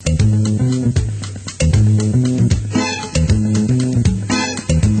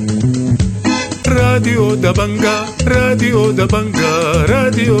راديو دبنقا راديو دبنقا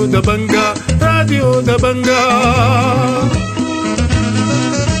راديو دبنقا راديو دبنقا.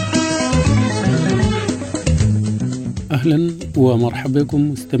 أهلا ومرحبا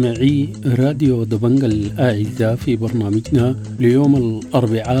بكم مستمعي راديو دبنقا الأعزاء في برنامجنا ليوم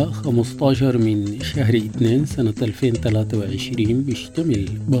الأربعاء 15 من شهر 2 سنة 2023. بيشتمل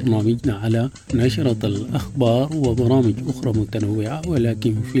برنامجنا على نشرة الأخبار وبرامج أخرى متنوعة،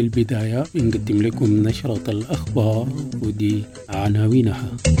 ولكن في البداية بنقدم لكم نشرة الأخبار ودي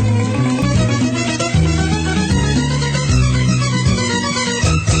عناوينها.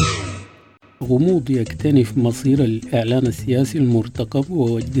 غموض يكتنف مصير الإعلان السياسي المرتقب،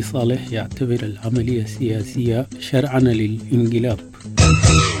 ووجدي صالح يعتبر العملية السياسية شرعنة للانقلاب.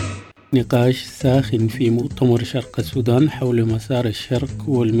 نقاش ساخن في مؤتمر شرق السودان حول مسار الشرق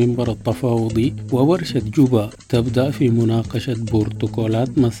والمنبر التفاوضي، وورشة جوبا تبدأ في مناقشة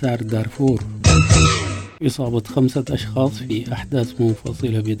بروتوكولات مسار دارفور. إصابة 5 أشخاص في أحداث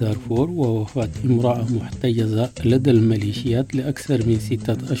منفصلة بدارفور، ووفاة امرأة محتجزة لدى الميليشيات لأكثر من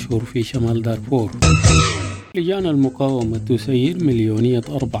 6 أشهر في شمال دارفور. لجان المقاومة تسير مليونية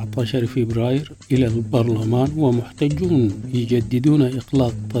 14 فبراير إلى البرلمان، ومحتجون يجددون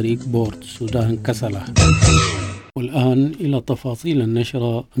إغلاق طريق بورت السودان كسلة. والآن إلى تفاصيل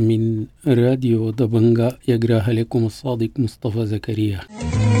النشرة من راديو دبنقا، يقراها لكم الصادق مصطفى زكريا.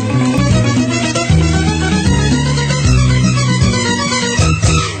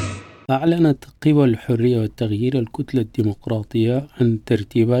 أعلنت قوى الحرية والتغيير الكتلة الديمقراطية عن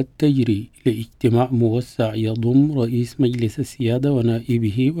ترتيبات تجري لاجتماع موسع يضم رئيس مجلس السيادة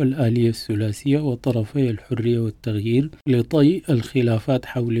ونائبه والآلية الثلاثية وطرفي الحرية والتغيير لطي الخلافات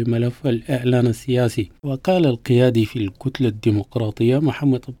حول ملف الإعلان السياسي. وقال القيادي في الكتلة الديمقراطية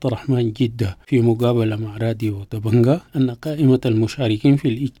محمد عبد الرحمن جدة في مقابلة مع راديو دبنقا أن قائمة المشاركين في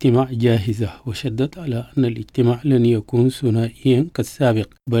الاجتماع جاهزة، وشدد على أن الاجتماع لن يكون ثنائيا كالسابق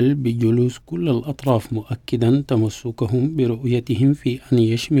بل بجلوس كل الأطراف، مؤكدا تمسكهم برؤيتهم في أن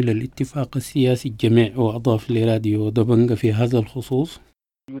يشمل الاتفاق السياسي الجميع. وأضاف لراديو دبنقا في هذا الخصوص: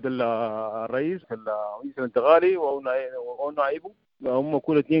 وجود الرئيس الانتقالي ونائبه هم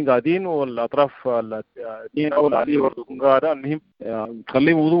كل اثنين قاعدين، والاطراف الاثنين او العلي برضه قاعده، المهم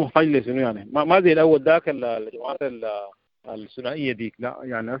تخليه موضوع محتاج لشنو يعني ما زي الاول ذاك الجماعات الثنائيه ديك، لا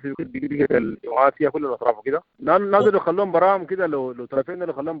يعني بقت الجماعات فيها كل الاطراف وكده، نقدر نخليهم برام كده، لو طرفين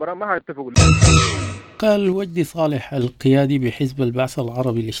اللي خليهم برام ما هيتفقوا. قال وجدي صالح القيادي بحزب البعث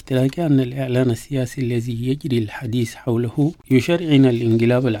العربي الاشتراكي أن الإعلان السياسي الذي يجري الحديث حوله يشرعن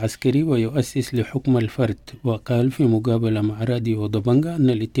الانقلاب العسكري ويؤسس لحكم الفرد. وقال في مقابلة مع راديو دبنقا أن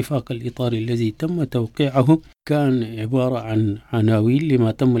الاتفاق الإطاري الذي تم توقيعه كان عبارة عن عناوين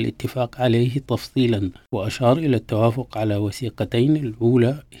لما تم الاتفاق عليه تفصيلا، وأشار إلى التوافق على وثيقتين،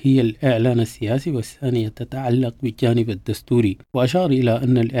 الأولى هي الإعلان السياسي والثانية تتعلق بالجانب الدستوري. وأشار إلى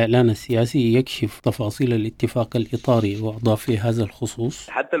أن الإعلان السياسي يكشف تفاصيل الاتفاق الإطاري. وأضاف في هذا الخصوص: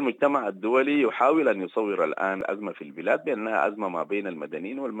 حتى المجتمع الدولي يحاول أن يصور الآن أزمة في البلاد بأنها أزمة ما بين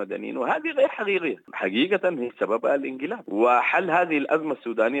المدنيين والمدنيين، وهذه غير حقيقية. حقيقة هي سببها الانقلاب، وحل هذه الأزمة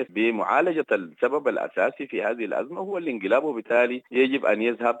السودانية بمعالجة السبب الأساسي في هذه الأزمة هو الانقلاب، وبالتالي يجب أن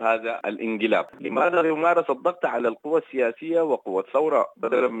يذهب هذا الانقلاب. لماذا يمارس الضغط على القوى السياسية وقوى الثورة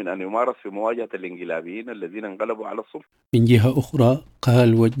بدلا من أن يمارس في مواجهة الانقلابيين الذين انقلبوا على السلطة؟ من جهة أخرى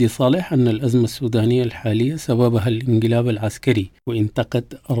قال وجدي صالح أن الأزمة السودانية الحالية سببها الانقلاب العسكري،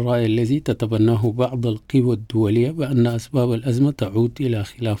 وانتقد الرأي الذي تتبناه بعض القوى الدولية بأن أسباب الأزمة تعود إلى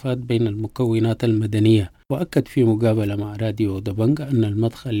خلافات بين المكونات المدنية. وأكد في مقابلة مع راديو دبنقا أن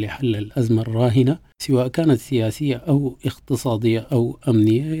المدخل لحل الأزمة الراهنة سواء كانت سياسية أو اقتصادية أو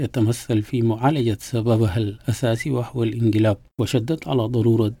أمنية يتمثل في معالجة سببها الأساسي وهو الانقلاب، وشدد على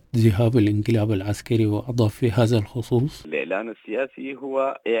ضرورة ذهاب الانقلاب العسكري. وأضاف في هذا الخصوص: الإعلان السياسي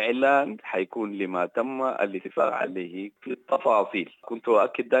هو إعلان حيكون لما تم الاتفاق عليه في التفاصيل. كنت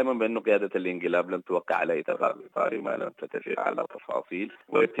أؤكد دائما بأن قيادة الانقلاب لم توقع على اتفاق إطاري ما لم تتفق على تفاصيل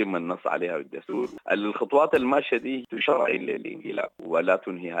ويتم النص عليها بالدستور. الخطوات الماشية دي تشرع للانقلاب ولا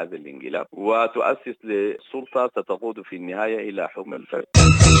تنهي هذا الانقلاب، وتؤسس لسلطة ستقود في النهاية إلى حكم الفرد.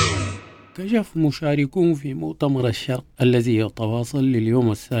 كشف مشاركون في مؤتمر الشرق الذي يتواصل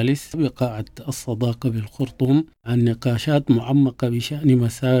لليوم الثالث بقاعة الصداقة بالخرطوم عن نقاشات معمقة بشأن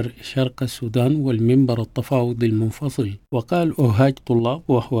مسار شرق السودان والمنبر التفاوضي المنفصل. وقال أوهاج طلاب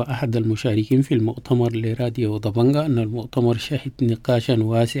وهو أحد المشاركين في المؤتمر لراديو دبنقا أن المؤتمر شهد نقاشا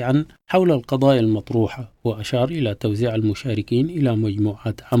واسعا حول القضايا المطروحة، وأشار إلى توزيع المشاركين إلى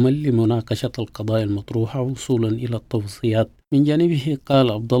مجموعات عمل لمناقشة القضايا المطروحة وصولا إلى التوصيات. من جانبه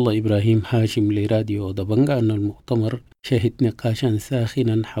قال عبد الله إبراهيم هاشم لراديو دبنقا أن المؤتمر شهد نقاشا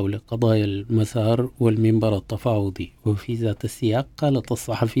ساخنا حول قضايا المسار والمنبر التفاوضي. وفي ذات السياق قالت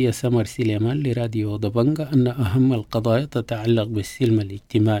الصحفية سمر سليمان لراديو دبنقا أن أهم القضايا تتعلق بالسلم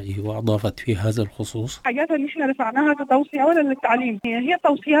الاجتماعي، وأضافت في هذا الخصوص: حاجات اللي احنا رفعناها كتوصية ولا للتعليم هي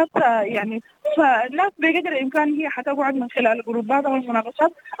توصيات يعني، فالناس بقدر الإمكان هي حتقعد من خلال الجروبات أو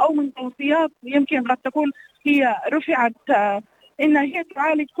المناقشات أو من توصيات يمكن قد تكون هي رفعت إنها هي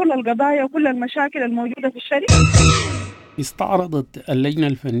تعالج كل القضايا وكل المشاكل الموجودة في الشركة. استعرضت اللجنة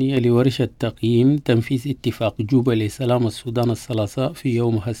الفنية لورشة تقييم تنفيذ اتفاق جوبا لسلام السودان الثلاثاء في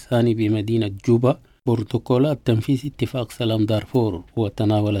يومها الثاني بمدينة جوبا بروتوكولات تنفيذ اتفاق سلام دارفور،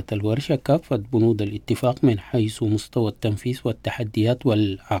 وتناولت الورشة كافة بنود الاتفاق من حيث مستوى التنفيذ والتحديات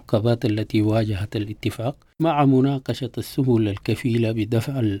والعقبات التي واجهت الاتفاق، مع مناقشة السبل الكفيلة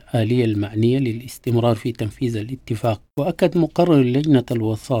بدفع الآلية المعنية للاستمرار في تنفيذ الاتفاق. وأكد مقرر لجنة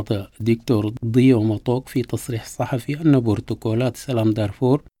الوساطة دكتور ضيو مطوق في تصريح صحفي أن بروتوكولات سلام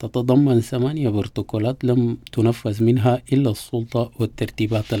دارفور تتضمن 8 بروتوكولات لم تنفذ منها إلا السلطة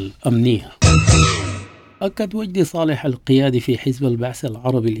والترتيبات الأمنية. أكد وجدي صالح القيادي في حزب البعث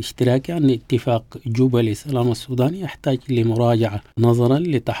العربي الاشتراكي أن اتفاق جوبا لسلام السودان يحتاج لمراجعة نظرا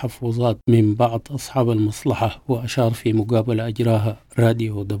لتحفظات من بعض أصحاب المصلحة، وأشار في مقابلة أجراها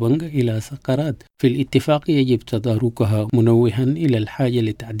راديو دبنقا إلى سقرات في الاتفاق يجب تداركها، منوها إلى الحاجة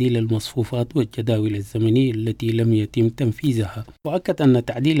لتعديل المصفوفات والجداول الزمنية التي لم يتم تنفيذها. وأكد أن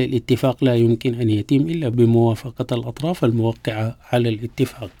تعديل الاتفاق لا يمكن أن يتم إلا بموافقة الأطراف الموقعة على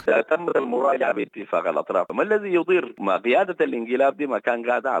الاتفاق. تم المراجعة باتفاق الأطراف. ما الذي يضير ما قيادة الانقلاب دي ما كان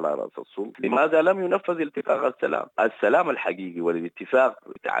قاعدة على رأس السلطة؟ لماذا لم ينفذ اتفاق السلام؟ السلام الحقيقي والاتفاق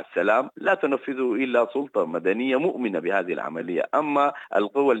بتاع السلام لا تنفذه إلا سلطة مدنية مؤمنة بهذه العملية. أما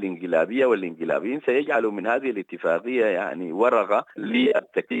القوى الانقلابية والانقلابيين سيجعلوا من هذه الاتفاقية يعني ورقة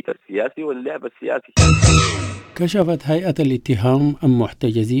للتكتيك السياسي واللعب السياسي. كشفت هيئة الاتهام عن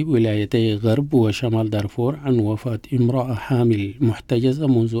محتجزي ولايتي غرب وشمال دارفور عن وفاة امرأة حامل محتجزة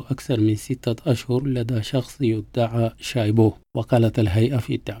منذ أكثر من 6 أشهر لدى شخص يدعى شايبو. وقالت الهيئة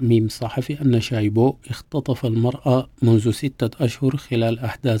في تعميم صحفي أن شايبو اختطف المرأة منذ 6 أشهر خلال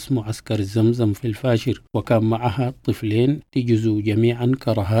أحداث معسكر زمزم في الفاشر، وكان معها طفلين تجزوا جميعا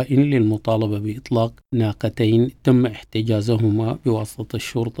كرهائن للمطالبة بإطلاق ناقتين تم احتجازهما بواسطة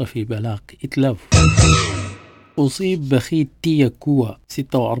الشرطة في بلاغ إتلاف. أصيب بخيت تيا كوا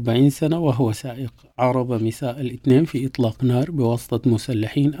 46 سنة وهو سائق عربة مساء الاثنين في إطلاق نار بواسطة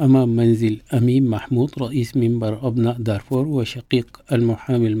مسلحين أمام منزل أمين محمود رئيس منبر أبناء دارفور وشقيق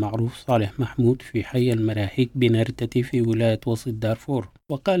المحامي المعروف صالح محمود في حي المراحيك بنرتتي في ولاية وسط دارفور.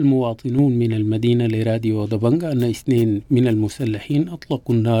 وقال مواطنون من المدينة لراديو دبنقا أن 2 من المسلحين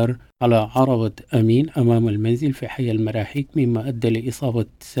أطلقوا النار على عربة أمين أمام المنزل في حي المراحيك، مما أدى لإصابة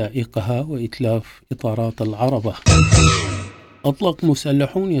سائقها وإتلاف إطارات العربة. أطلق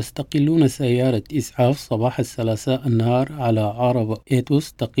مسلحون يستقلون سيارة إسعاف صباح الثلاثاء النار على عربة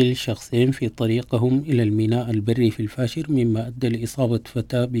إيتوس تقل شخصين في طريقهم إلى الميناء البري في الفاشر، مما أدى لإصابة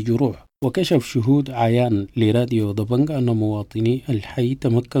فتاة بجروح. وكشف شهود عيان لراديو دبنقا أن مواطني الحي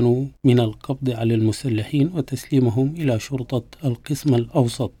تمكنوا من القبض على المسلحين وتسليمهم إلى شرطة القسم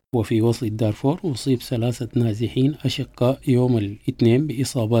الأوسط. وفي وسط دارفور أصيب 3 نازحين أشقاء يوم الاثنين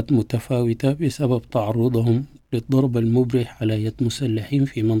بإصابات متفاوتة بسبب تعرضهم للضرب المبرح على يد مسلحين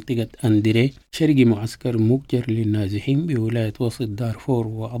في منطقة أندري شرق معسكر مؤجر للنازحين بولاية وسط دارفور.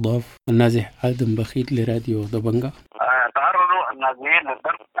 وأضاف النازح آدم بخيت لراديو دبنقا: تعرضوا النازحين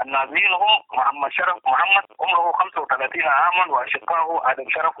للضرب. النازحين هم محمد شرف محمد عمره 35 عاما، وأشقائه آدم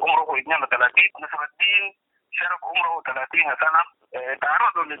شرف عمره 32، ونصر الدين شرف عمره 30 سنة.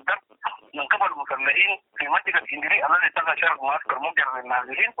 تعرضوا للضرب من قبل مسلحين في منطقة إندري الذي تم شرف معسكر مؤجر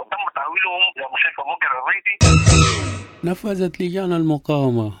للنازحين، وتم تحويلهم إلى مستشفى مؤجر الريدي. نفذت لجان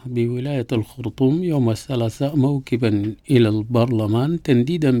المقاومة بولاية الخرطوم يوم الثلاثاء موكبا إلى البرلمان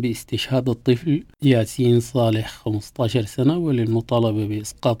تنديدا باستشهاد الطفل ياسين صالح 15 سنة وللمطالبة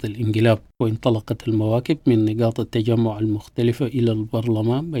بإسقاط الانقلاب. وانطلقت المواكب من نقاط التجمع المختلفة إلى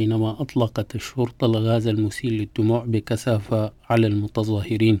البرلمان، بينما أطلقت الشرطة الغاز المسيل للدموع بكثافة على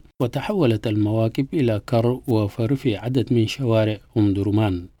المتظاهرين، وتحولت المواكب إلى كر وفر في عدد من شوارع أم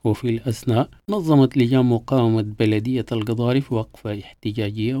درمان. وفي الأثناء نظمت لجان مقاومة بلدية القضارف وقفة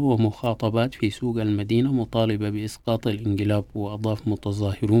احتجاجية ومخاطبات في سوق المدينة مطالبة بإسقاط الانقلاب. وأضاف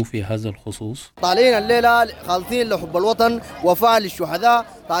متظاهرون في هذا الخصوص: طالعين الليلة خالصين لحب الوطن وفاء للشهداء،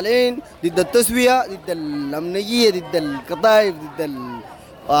 طالعين ضد التسوية، ضد الأمنية، ضد القضايف،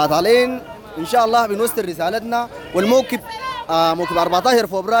 طالعين إن شاء الله بنوصل رسالتنا. والموكب موكب 14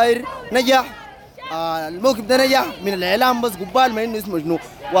 فبراير نجح. الموكب ده نجح من الإعلام بس قبال ما إنه اسمه شنو،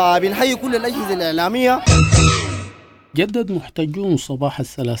 وبنحيي كل الأجهزة الإعلامية. جدد محتجون صباح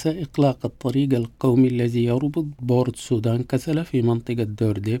الثلاثاء إغلاق الطريق القومي الذي يربط بورت سودان كسلة في منطقة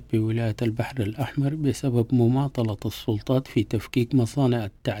دورديب بولاية البحر الأحمر بسبب مماطلة السلطات في تفكيك مصانع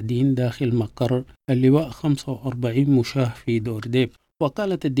التعدين داخل مقر اللواء 45 مشاه في دورديب.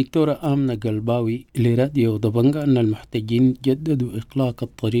 وقالت الدكتورة آمنة قلباوي لراديو دبنقا أن المحتجين جددوا إغلاق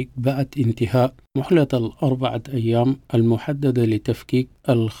الطريق بعد انتهاء مهلة 4 أيام المحددة لتفكيك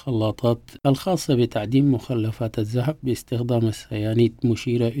الخلاطات الخاصة بتعدين مخلفات الذهب باستخدام السيانيد،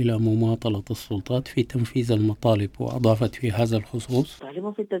 مشيرة إلى مماطلة السلطات في تنفيذ المطالب. وأضافت في هذا الخصوص: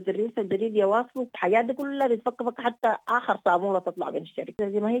 تعليمهم في التدريس الجديد يواصلوا الحاجات دي كلها بتفك حتى آخر صامولة تطلع من الشركة،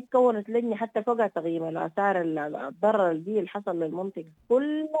 زي ما هي تكونت لجنة حتى فوق تقييم الآثار الضرر البيئي اللي حصل للمنطقة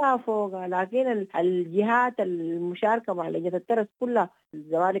كلها فوق. لكن الجهات المشاركة مع لجنة الترس كلها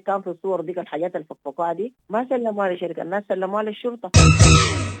الزمالك كان في الصور دي الحاجات الفقفقة دي ما سلموها لشركة، الناس سلموها للشرطة.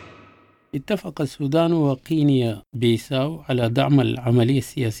 اتفق السودان وكينيا بيساو على دعم العملية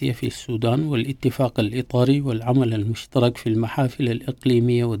السياسية في السودان والاتفاق الإطاري والعمل المشترك في المحافل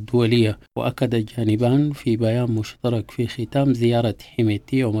الإقليمية والدولية. وأكد الجانبان في بيان مشترك في ختام زيارة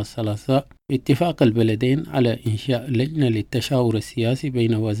حميتي يوم الثلاثاء اتفاق البلدين على إنشاء لجنة للتشاور السياسي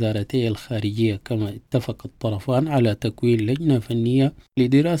بين وزارتي الخارجية. كما اتفق الطرفان على تكوين لجنة فنية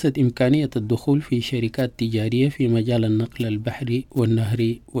لدراسة إمكانية الدخول في شركات تجارية في مجال النقل البحري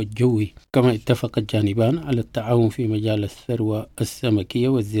والنهري والجوي. كما اتفق الجانبان على التعاون في مجال الثروة السمكية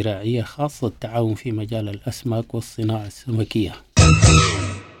والزراعية، خاصة التعاون في مجال الأسماك والصناعة السمكية.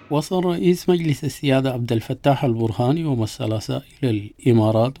 وصل رئيس مجلس السيادة عبد الفتاح البرهاني يوم الثلاثاء إلى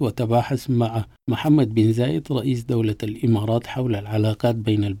الإمارات وتباحث مع محمد بن زايد رئيس دولة الإمارات حول العلاقات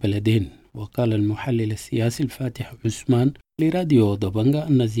بين البلدين. وقال المحلل السياسي الفاتح عثمان لراديو دبنقا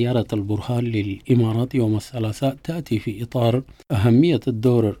أن زيارة البرهان للإمارات يوم الثلاثاء تأتي في إطار أهمية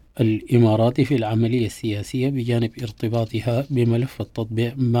الدور الإماراتي في العملية السياسية بجانب ارتباطها بملف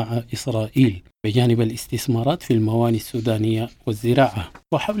التطبيع مع إسرائيل بجانب الاستثمارات في الموانئ السودانية والزراعة.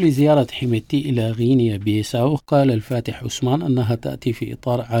 وحول زيارة حميتي إلى غينيا بيساو قال الفاتح عثمان أنها تأتي في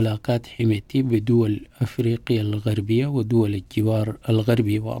إطار علاقات حميتي بدول أفريقيا الغربية ودول الجوار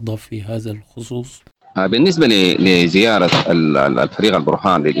الغربي. وأضاف في هذا الخصوص: بالنسبة لزيارة الفريق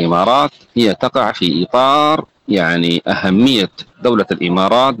البرهان للإمارات هي تقع في إطار يعني أهمية دولة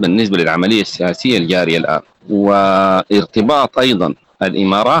الإمارات بالنسبة للعملية السياسية الجارية الآن، وارتباط أيضا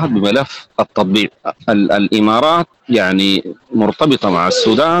الإمارات بملف التطبيع. الإمارات يعني مرتبطة مع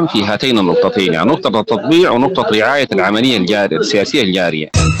السودان في هاتين النقطتين، يعني نقطة التطبيع ونقطة رعاية العملية السياسية الجارية.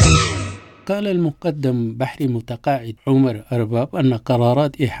 قال المقدم بحري متقاعد عمر أرباب أن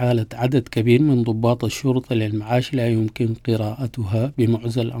قرارات إحالة عدد كبير من ضباط الشرطة للمعاش لا يمكن قراءتها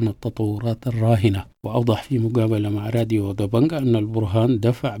بمعزل عن التطورات الراهنة. وأوضح في مقابلة مع راديو دبنقا أن البرهان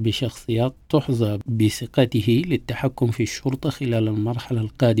دفع بشخصيات تحظى بثقته للتحكم في الشرطة خلال المرحلة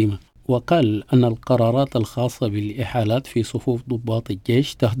القادمة. وقال أن القرارات الخاصة بالإحالات في صفوف ضباط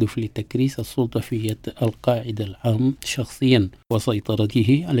الجيش تهدف لتكريس السلطة في يد القائد العام شخصيا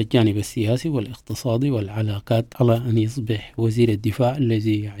وسيطرته على الجانب السياسي والاقتصادي والعلاقات، على أن يصبح وزير الدفاع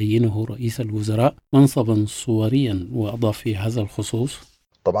الذي يعينه رئيس الوزراء منصبا صوريا. وأضاف في هذا الخصوص: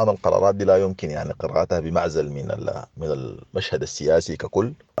 طبعا القرارات دي لا يمكن يعني قراءتها بمعزل من المشهد السياسي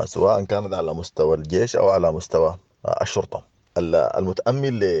ككل، سواء كانت على مستوى الجيش أو على مستوى الشرطة.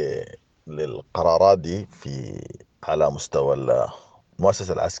 المتأمل للقرارات دي على مستوى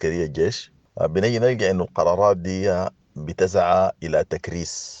المؤسسة العسكرية الجيش بنجي نلقى إنه القرارات دي بتسعى إلى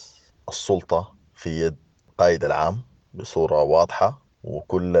تكريس السلطة في يد القائد العام بصورة واضحة،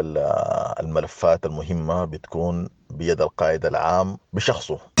 وكل الملفات المهمة بتكون بيد القائد العام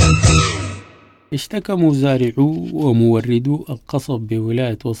بشخصه. اشتكى مزارعو وموردو القصب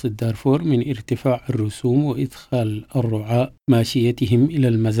بولاية وسط دارفور من ارتفاع الرسوم وإدخال الرعاة ماشيتهم إلى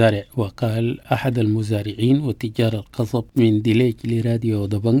المزارع. وقال أحد المزارعين وتجار القصب من ديليج لراديو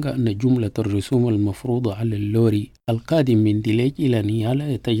دبنقا أن جملة الرسوم المفروضة على اللوري القادم من ديليج إلى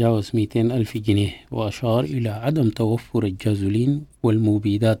نيالا يتجاوز 200 ألف جنيه، وأشار إلى عدم توفر الجازولين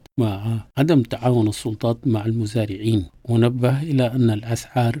والمبيدات مع عدم تعاون السلطات مع المزارعين، ونبه إلى أن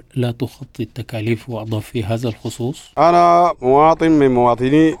الأسعار لا تغطي التكاليف. وأضاف في هذا الخصوص: أنا مواطن من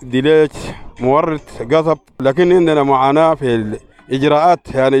مواطني ديليج مورد قصب، لكن عندنا معاناة في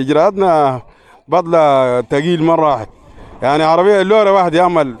الإجراءات، يعني إجراءاتنا بطلة تقيل مرة واحد، يعني عربية اللورة واحد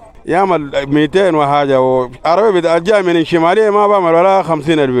يعمل 200 وحاجة، وعربية جاي من الشمالية ما بعمل ولا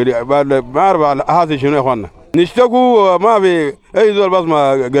 50,000. ما أعرف هذا شنو يا أخوانا، نشتكوا ما في أي زول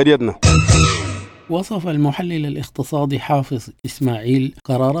بصمة قريتنا. وصف المحلل الاقتصادي حافظ إسماعيل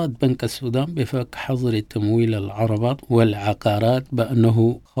قرارات بنك السودان بفك حظر تمويل العربات والعقارات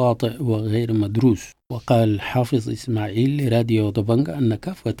بأنه خاطئ وغير مدروس. وقال حافظ إسماعيل لراديو دبنقا أن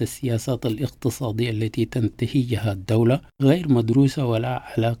كافة السياسات الاقتصادية التي تنتهجها الدولة غير مدروسة ولا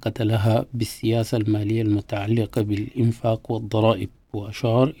علاقة لها بالسياسة المالية المتعلقة بالإنفاق والضرائب.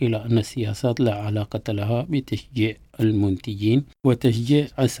 وأشار إلى أن السياسات لا علاقة لها بتشجيع المنتجين وتشجيع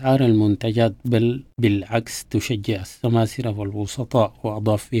أسعار المنتجات، بل بالعكس تشجع السماسرة والوسطاء.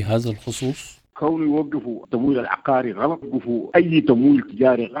 وأضاف في هذا الخصوص: كونوا يوقفوا التمويل العقاري غلط، يوقفوا اي تمويل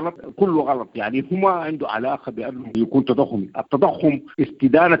تجاري غلط، كله غلط. يعني هو ما عنده علاقه بانه يكون تضخم. التضخم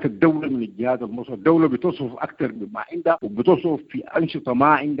استدانه الدوله من الجهات المصرفيه، الدوله بتصرف اكثر مما عندها، وبتصرف في انشطه ما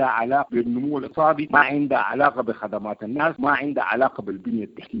عندها علاقه بالنمو الاقتصادي، ما عندها علاقه بخدمات الناس، ما عندها علاقه بالبنيه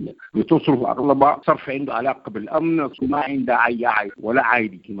التحتيه، بتصرف اغلبها صرف عنده علاقه بالامن، وما عندها اي عائد ولا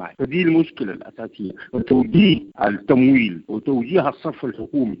عائد اجتماعي. فدي المشكله الاساسيه. توجيه التمويل وتوجيه الصرف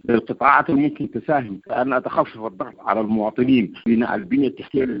الحكومي للقطاعات الممكن تساهم في أن تخفف الضغط على المواطنين بناء البنية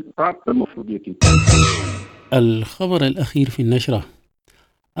التحتية للإقتصاد المفروض يتم. الخبر الأخير في النشرة: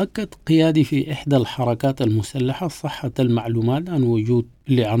 أكد قيادي في إحدى الحركات المسلحة صحة المعلومات عن وجود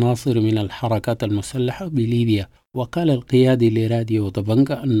لعناصر من الحركات المسلحة بليبيا. وقال القيادي لراديو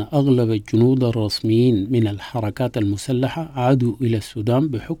دبنقا أن أغلب الجنود الرسميين من الحركات المسلحة عادوا إلى السودان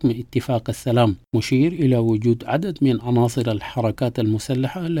بحكم اتفاق السلام، مشير إلى وجود عدد من عناصر الحركات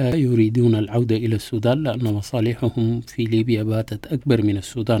المسلحة لا يريدون العودة إلى السودان لأن مصالحهم في ليبيا باتت أكبر من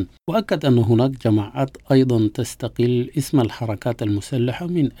السودان. وأكد أن هناك جماعات أيضا تستقل اسم الحركات المسلحة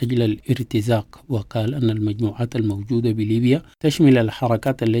من أجل الارتزاق. وقال أن المجموعات الموجودة بليبيا تشمل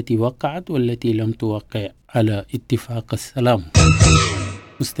الحركات التي وقعت والتي لم توقع على اتفاق السلام.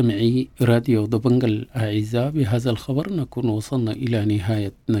 مستمعي راديو دبنقا الأعزاء، بهذا الخبر نكون وصلنا إلى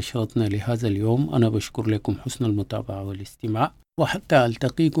نهاية نشرتنا لهذا اليوم. أنا بشكر لكم حسن المتابعة والاستماع، وحتى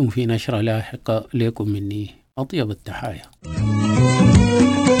ألتقيكم في نشرة لاحقة، لكم مني أطيب التحايا.